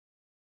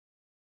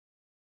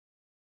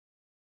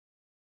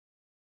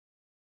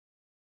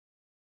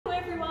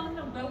everyone,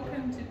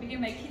 welcome to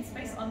BMA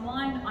Kidspace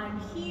Online. I'm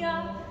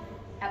here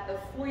at the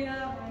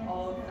foyer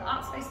of the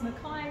Artspace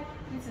Mackay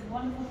with some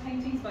wonderful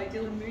paintings by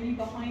Dylan Mooney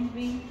behind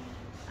me.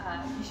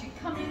 You should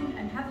come in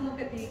and have a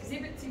look at the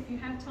exhibits if you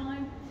have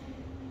time.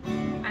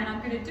 And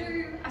I'm going to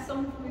do a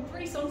song with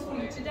 3 songs for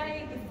you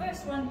today. The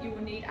first one, you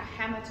will need a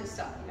hammer to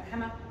start. You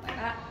hammer like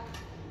that.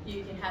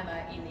 You can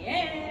hammer in the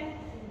air.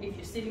 If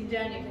you're sitting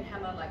down, you can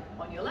hammer like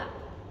on your lap.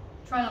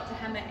 Try not to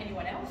hammer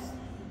anyone else.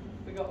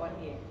 We got one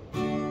here.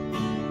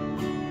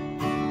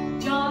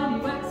 Johnny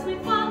works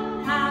with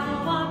one hammer,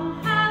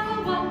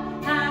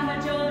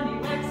 hammer. Johnny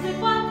works with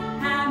one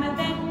hammer,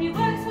 then he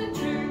works with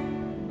 2.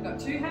 We've got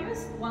 2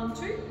 hammers, 1,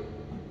 2.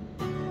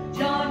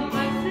 Johnny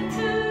works with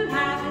 2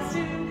 hammers, 2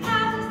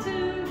 hammers,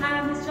 2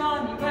 hammers.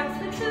 Johnny works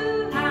with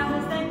 2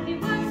 hammers, then he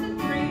works with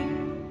 3.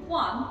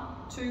 1,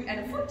 2, and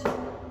a foot.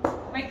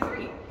 Make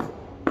 3.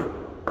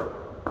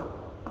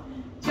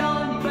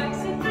 Johnny works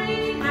with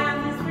 3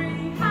 hammers, 3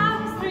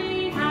 hammers,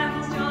 3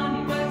 hammers.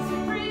 Johnny works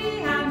with 3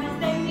 hammers,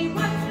 then he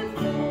works with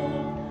 4.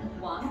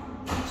 1,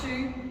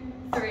 2,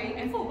 3,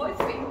 and 4. Both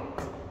 3.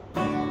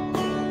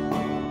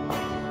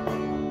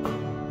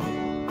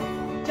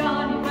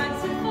 Johnny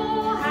works with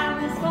 4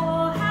 hammers,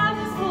 4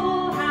 hammers,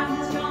 4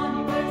 hammers.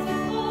 Johnny works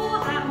with 4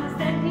 hammers,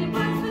 then he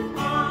works with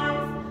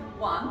 5.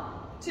 1,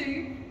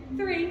 2,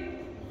 3,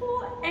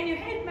 4, and your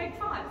head make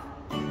 5.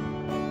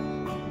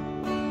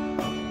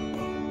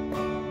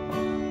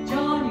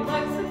 Johnny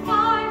works with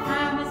 5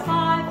 hammers,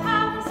 5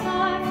 hammers,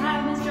 5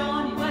 hammers.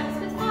 Johnny works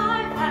with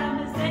 5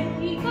 hammers,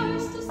 then he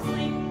goes to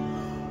sleep.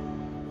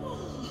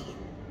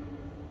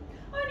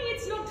 Only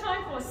it's not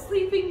time for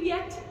sleeping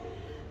yet.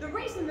 The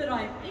reason that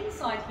I'm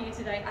inside here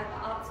today at the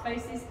art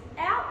space is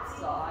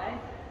outside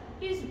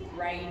is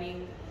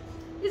raining.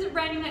 Is it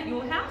raining at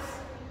your house?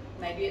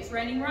 Maybe it's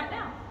raining right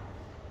now.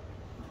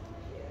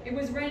 It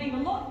was raining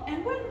a lot,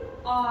 and when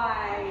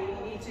I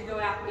need to go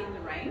out in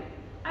the rain,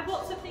 I have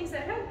lots of things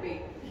that help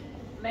me.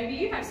 Maybe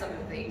you have some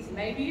of these.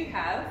 Maybe you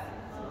have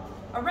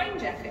a rain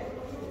jacket.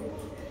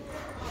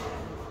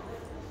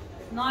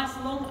 With nice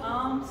long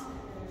arms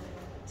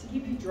to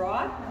keep you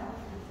dry.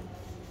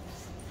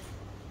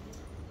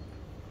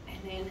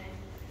 And then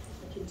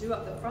we can do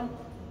up the front.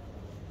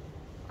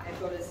 I've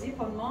got a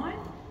zip on mine,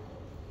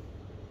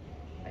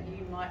 but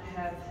you might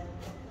have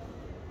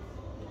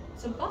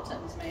some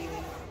buttons maybe,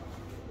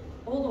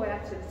 all the way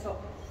up to the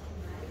top.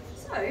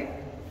 So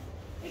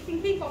it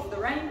can keep off the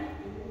rain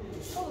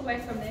all the way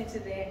from there to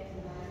there.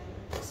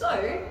 So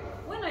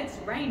when it's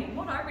raining,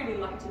 what I really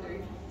like to do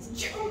is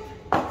jump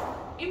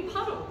in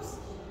puddles.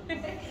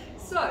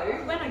 So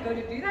when I go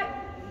to do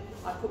that,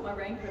 I put my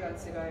raincoat on.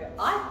 So go,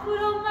 I put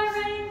on my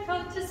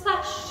raincoat to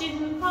splash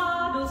in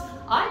puddles.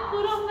 I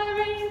put on my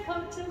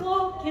raincoat to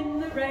walk in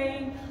the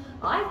rain.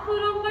 I put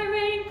on my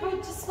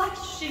raincoat to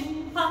splash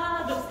in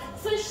puddles.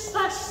 Splish,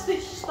 splash,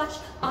 splish, splash,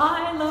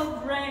 I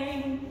love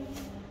rain.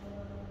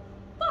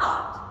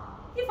 But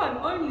if I'm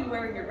only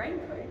wearing a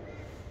raincoat,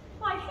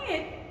 my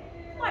head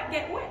might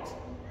get wet.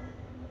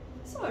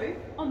 So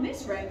on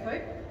this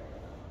raincoat,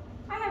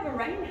 I have a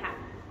rain hat.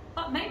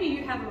 But maybe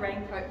you have a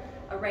raincoat,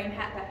 a rain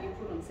hat that you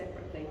put on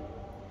separately.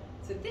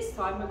 So this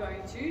time we're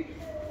going to,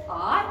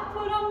 I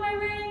put on my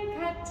rain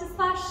hat to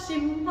splash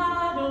in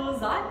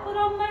puddles. I put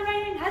on my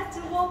rain hat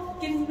to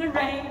walk in the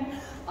rain.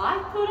 I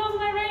put on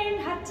my rain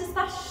hat to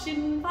splash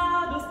in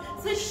puddles.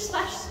 Splish,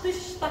 splash,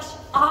 splish, splash,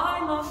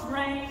 I love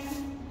rain.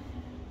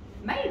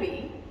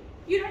 Maybe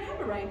you don't have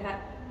a rain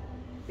hat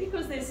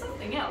because there's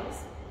something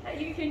else that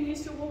you can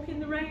use to walk in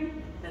the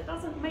rain that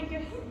doesn't make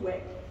your head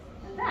wet.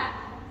 And that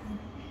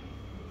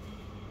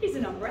is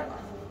an umbrella.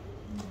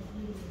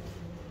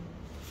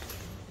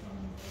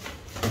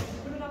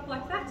 Put it up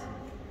like that,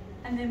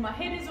 and then my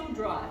head is all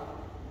dry.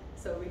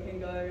 So we can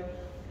go,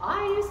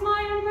 I use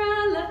my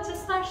umbrella to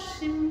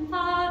splash in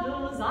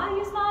puddles. I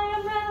use my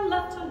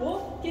umbrella to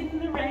walk in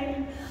the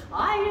rain.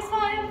 I use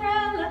my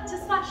umbrella to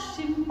splash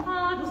in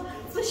puddles.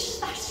 Splish,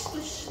 splash,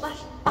 splish, splash,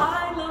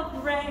 I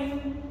love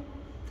rain.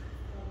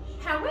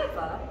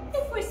 However,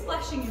 if we're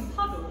splashing in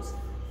puddles,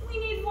 we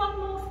need one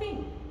more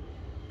thing.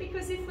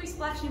 Because if we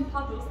splash in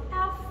puddles,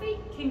 our feet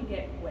can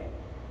get wet.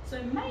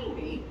 So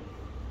maybe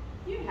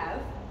you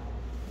have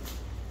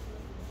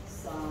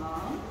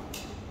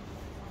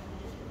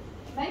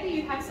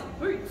some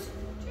boots.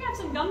 Do you have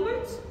some gum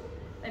boots?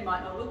 They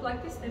might not look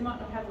like this, they might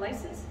not have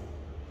laces.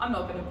 I'm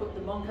not going to put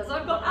them on because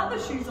I've got other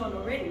shoes on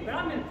already, but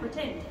I'm going to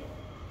pretend.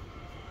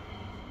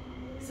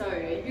 So,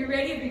 are you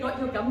ready? Have you got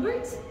your gum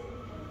boots?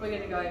 We're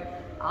going to go,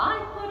 I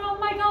put on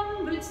my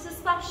gum boots to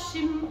splash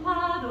in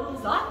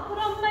puddles. I put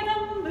on my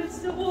gum boots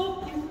to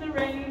walk in the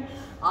rain.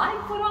 I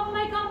put on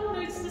my gum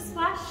boots to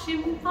splash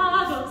in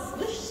puddles.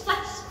 Splish,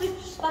 splash,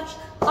 splish, splash,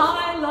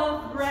 I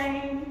love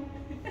rain.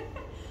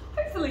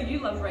 Hopefully you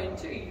love rain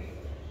too.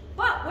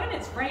 But when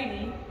it's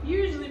raining,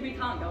 usually we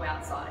can't go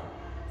outside.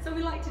 So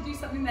we like to do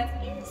something that's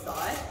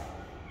inside.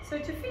 So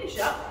to finish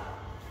up,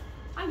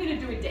 I'm going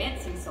to do a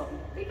dancing song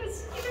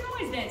because you can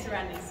always dance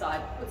around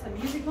inside. Put some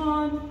music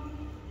on,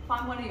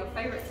 find one of your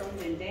favourite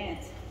songs and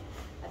dance.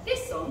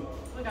 This song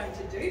we're going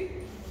to do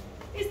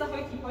is the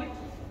hokey pokey.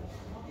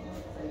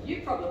 So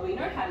you probably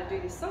know how to do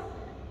this song.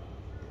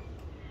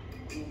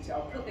 So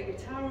I'll put the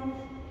guitar on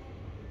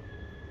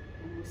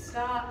and we'll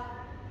start.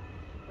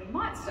 We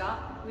might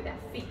start with our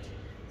feet.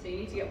 So you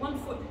need to get one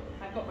foot.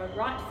 I've got my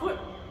right foot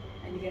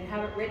and you're going to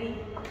have it ready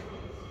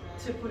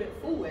to put it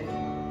forward.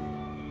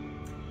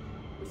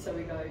 So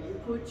we go, you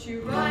put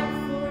your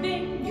right foot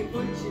in, you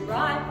put your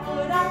right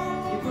foot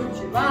up, you put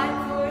your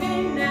right foot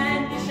in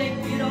and you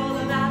shake it all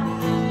about.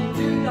 You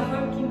do the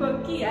hokey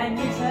pokey and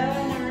you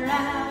turn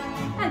around,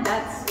 and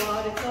that's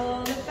what it's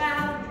all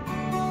about.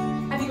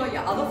 Have you got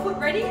your other foot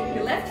ready?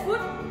 Your left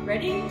foot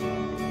ready?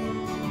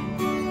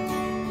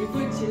 You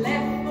put your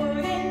left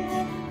foot in,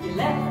 your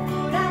left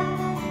foot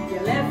up,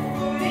 your left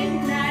foot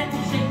in and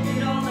you shake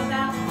it all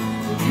about.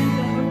 You do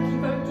the hokey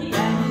pokey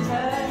and you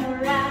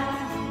turn around,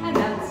 and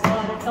that's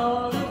what it's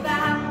all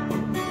about.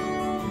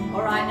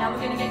 Alright, now we're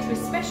going to get to a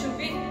special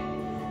bit.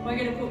 We're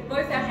going to put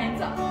both our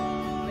hands up.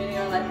 We're going to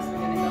go like this. We're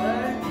going to go,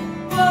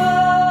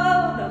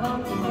 whoa, the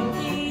hokey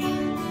pokey,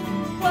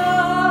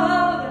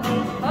 whoa, the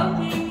hokey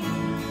pokey,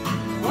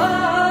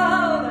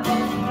 whoa, the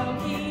hokey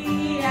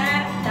pokey,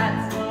 and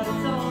that's what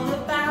it's all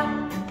about.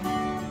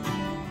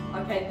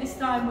 Okay, this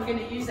time we're going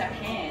to use our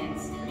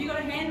hands. Have you got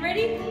a hand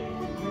ready?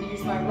 I'm going to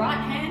use my right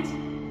hand.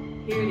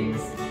 Here it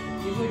is.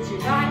 You put your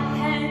right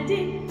hand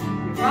in,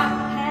 your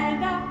right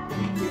hand up,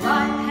 your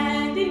right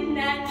hand in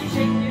and you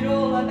shake it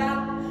all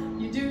about.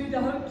 You do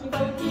the hokey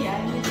pokey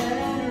and you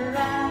turn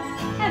around,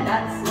 and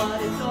that's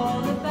what it's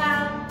all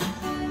about.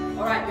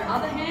 Alright, your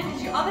other hand.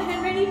 Is your other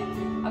hand ready?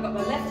 I've got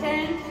my left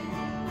hand.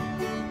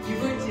 You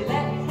put your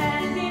left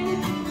hand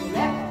in, your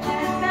left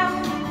hand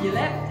out, your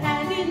left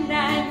hand in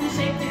and you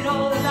shake it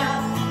all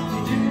about.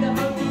 You do the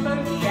hokey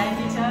pokey and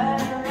you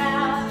turn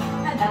around,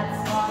 and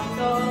that's what it's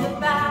all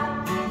about.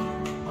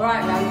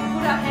 Alright, now we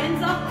put our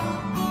hands up.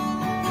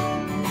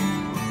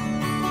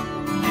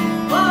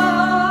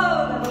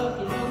 Whoa, the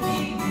hokey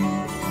pokey.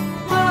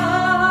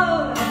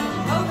 Whoa, the hokey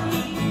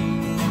pokey.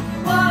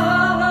 Whoa,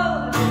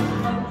 the hokey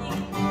pokey.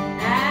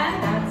 And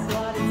that's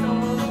what it's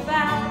all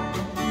about.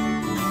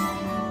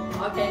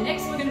 Okay,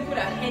 next we're going to put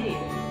our head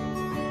in.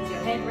 Is your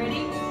head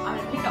ready? I'm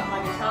going to pick up my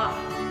guitar.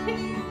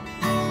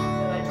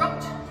 So I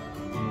dropped.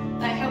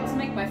 That helps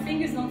make my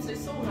fingers not so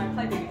sore when I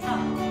play the guitar.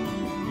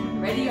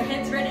 Ready? Your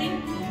head's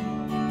ready?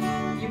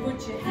 You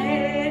put your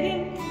head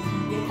in,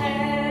 your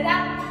head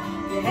out,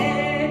 your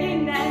head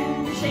in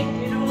and you shake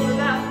it all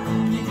about.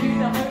 You do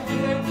the hokey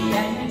pokey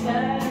and you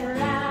turn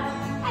around,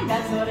 and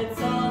that's what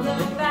it's all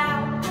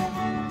about.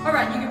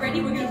 Alright, you get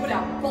ready? We're going to put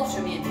our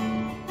bottom in.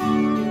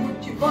 You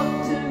put your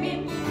bottom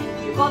in,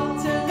 your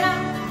bottom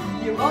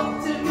out, your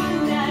bottom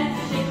in and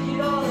you shake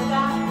it all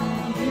about.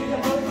 You do the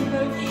hokey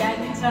pokey and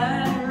you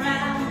turn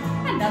around,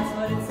 and that's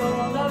what it's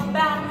all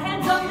about.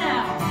 Hands up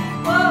now.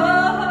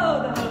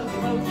 Whoa, the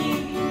hokey pokey.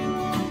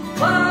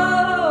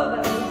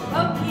 Whoa, the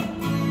hokey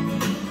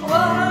pokey.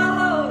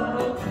 Whoa, the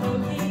hokey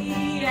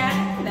pokey.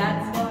 And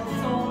that's what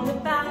it's all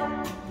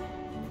about.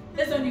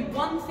 There's only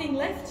one thing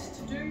left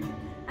to do,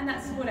 and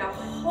that's to put our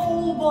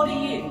whole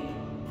body in.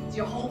 Is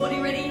your whole body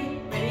ready?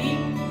 Ready?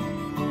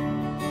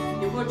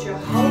 You put your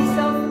whole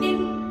self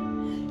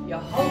in, your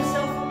whole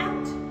self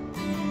out,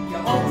 your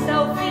whole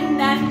self in,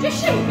 and you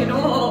shake it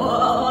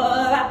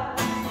all out.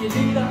 You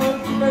do the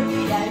hokey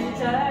pokey and you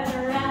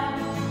turn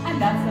around,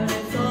 and that's what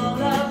it's all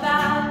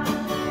about.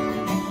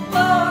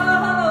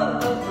 Whoa,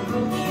 the hokey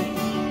pokey.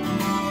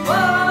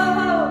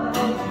 Whoa, the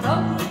hokey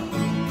pokey.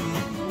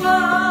 Whoa,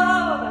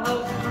 the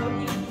hokey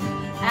pokey.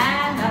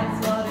 And that's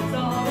what it's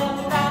all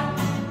about.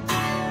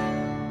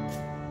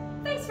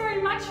 Thanks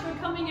very much for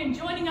coming and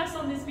joining us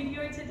on this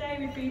video today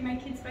with BMA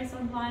Kidspace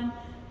Online.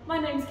 My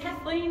name's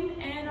Kathleen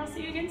and I'll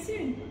see you again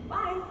soon.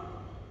 Bye.